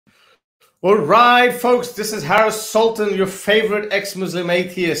All right, folks, this is Harris Sultan, your favorite ex-Muslim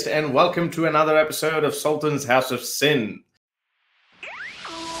atheist, and welcome to another episode of Sultan's House of Sin.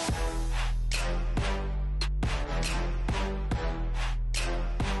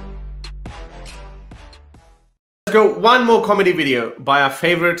 Let's go one more comedy video by our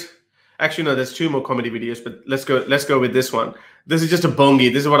favorite. Actually, no, there's two more comedy videos, but let's go with this one. This is just a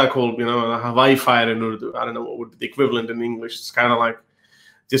bongi. This is what I call, a Hawaii fire in Urdu. I don't know what would be the equivalent in English. It's kind of like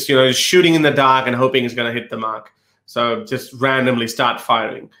just, just shooting in the dark and hoping it's going to hit the mark. So just randomly start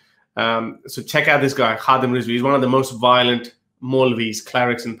firing. So check out this guy, Khadim Rizvi. He's one of the most violent Maulvis,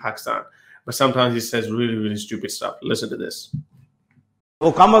 clerics in Pakistan. But sometimes he says really, really stupid stuff. Listen to this.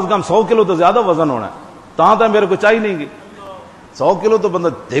 वो कम से कम 100 kilo तो ज्यादा वजन होना है तां तो मेरे को चाहिए नहीं 100 किलो तो बंदा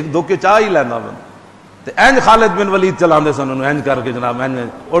देख दो के चाह ही लेना बंदा ते इंज खालिद बिन वलीद चलांदे सन उन्होंने इंज करके जनाब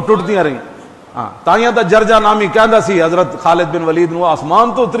इंज और टुटदियां रही हां ताइयां दा जरजा नामी कहंदा सी हजरत खालिद बिन वलीद नु आसमान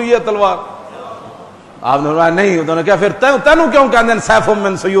तो उतरी है तलवार आपने फरमाया नहीं उन्होंने कहा फिर तैनू क्यों कहंदे सैफुम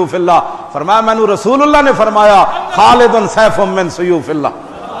मिन सयूफिल्लाह फरमाया मैनू रसूलुल्लाह ने फरमाया खालिदुन सैफुम मिन सयूफिल्लाह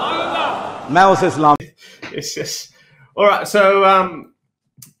मैं उस इस्लाम It's just all right. So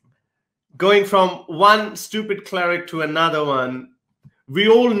going from one stupid cleric to another one, we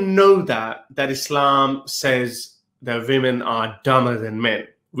all know that Islam says that women are dumber than men.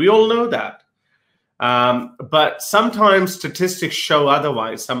 We all know that. But sometimes statistics show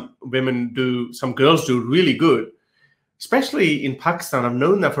otherwise. Some girls do really good. Especially in Pakistan, I've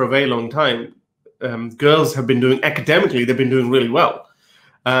known that for a very long time. Girls have been doing, academically, they've been doing really well.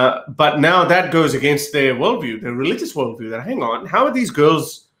 But now that goes against their worldview, their religious worldview. That, hang on, how are these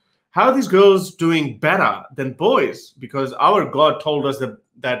girls doing better than boys? Because our God told us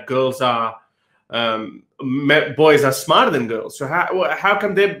that girls are, boys are smarter than girls. So how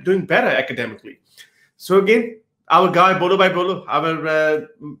come they're doing better academically? So again, our guy, Bolo by Bolo,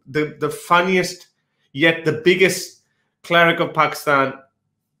 the funniest yet the biggest cleric of Pakistan,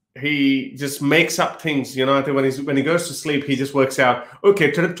 he just makes up things. I think when he goes to sleep, he just works out, okay,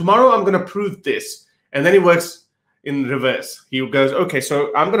 tomorrow I'm going to prove this. And then he works in reverse. He goes, okay,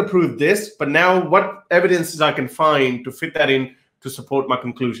 so I'm going to prove this, but now what evidences I can find to fit that in to support my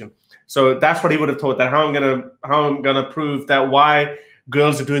conclusion. So that's what he would have thought, that how I'm going to prove that why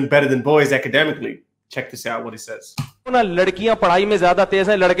girls are doing better than boys academically. Check this out, what he says. लड़कियां पढ़ाई में ज्यादा तेज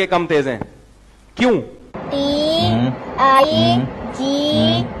हैं, लड़के कम तेज हैं. क्यों?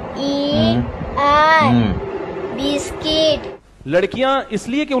 Biscuit. लड़कियां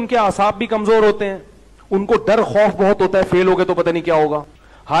इसलिए कि उनके आसाब भी कमजोर होते हैं, उनको डर खौफ बहुत होता है, फेल हो गए तो पता नहीं क्या होगा.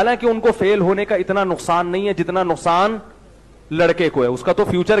 हालांकि उनको फेल होने का इतना नुकसान नहीं है जितना नुकसान लड़के को है. उसका तो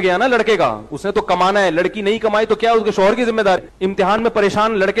फ्यूचर गया ना लड़के का, उसने तो कमाना है. लड़की नहीं कमाई तो क्या उसके शौहर की जिम्मेदारी. इम्तिहान में परेशान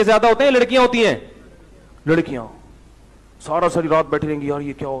लड़के ज्यादा होते हैं, लड़कियां होती हैं. लड़कियां सारी रात बैठी रहेंगी, यार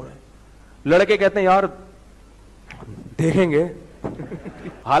ये क्या हो रहा है. लड़के कहते हैं यार देखेंगे.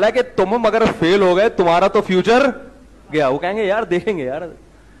 हालांकि तुम अगर फेल हो गए तुम्हारा तो फ्यूचर गया. वो कहेंगे यार देखेंगे, यार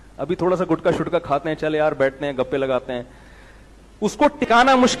अभी थोड़ा सा गुटका शुटका खाते हैं, चल यार बैठते हैं गप्पे लगाते हैं. उसको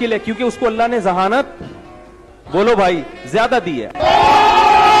टिकाना मुश्किल है क्योंकि उसको अल्लाह ने जहानत, बोलो भाई, ज्यादा दी है.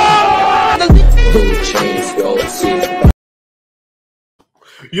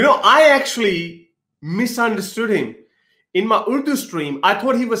 I actually misunderstood him. In my Urdu stream, I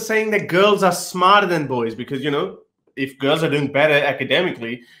thought he was saying that girls are smarter than boys because, if girls are doing better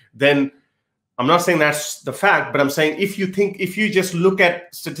academically, then I'm not saying that's the fact, but I'm saying if you just look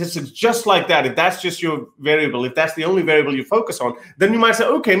at statistics just like that, if that's just your variable, if that's the only variable you focus on, then you might say,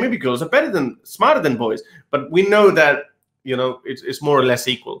 okay, maybe girls are smarter than boys. But we know that, it's more or less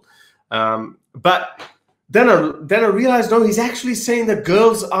equal. But then I realized, no, he's actually saying that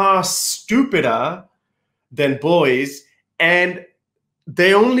girls are stupider than boys, and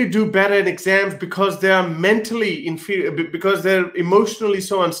they only do better in exams because they are mentally inferior, because they're emotionally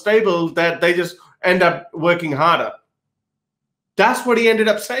so unstable that they just end up working harder. That's what he ended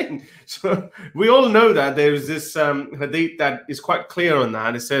up saying. So we all know that there's this hadith that is quite clear on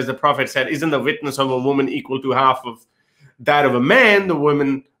that. It says the Prophet said, isn't the witness of a woman equal to half of that of a man? The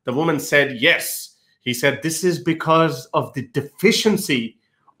woman said, yes. He said, this is because of the deficiency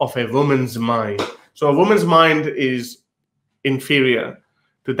of a woman's mind. So a woman's mind is inferior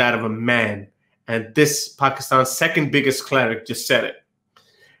to that of a man. And this Pakistan's second biggest cleric just said it.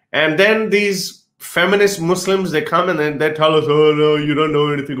 And then these feminist Muslims, they come and then they tell us, oh no, you don't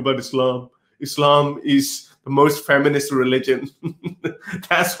know anything about Islam. Islam is the most feminist religion.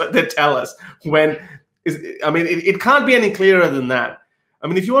 That's what they tell us. It can't be any clearer than that.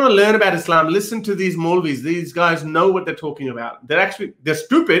 If you want to learn about Islam, listen to these Maulvis. These guys know what they're talking about. They're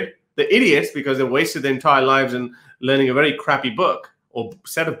stupid, they're idiots because they wasted their entire lives in learning a very crappy book or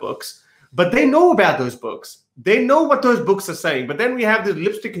set of books. but they know about those books. They know what those books are saying. But then we have the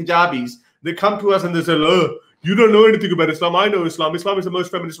lipstick hijabis. They come to us and they say, "Oh, you don't know anything about Islam. I know Islam. Islam is the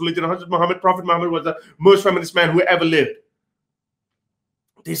most feminist religion. Prophet Muhammad was the most feminist man who ever lived."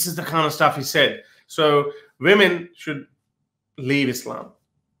 This is the kind of stuff he said. So women should leave Islam.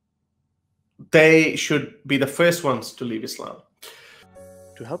 They should be the first ones to leave Islam.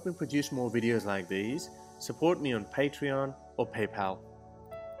 To help me produce more videos like these, support me on Patreon or PayPal.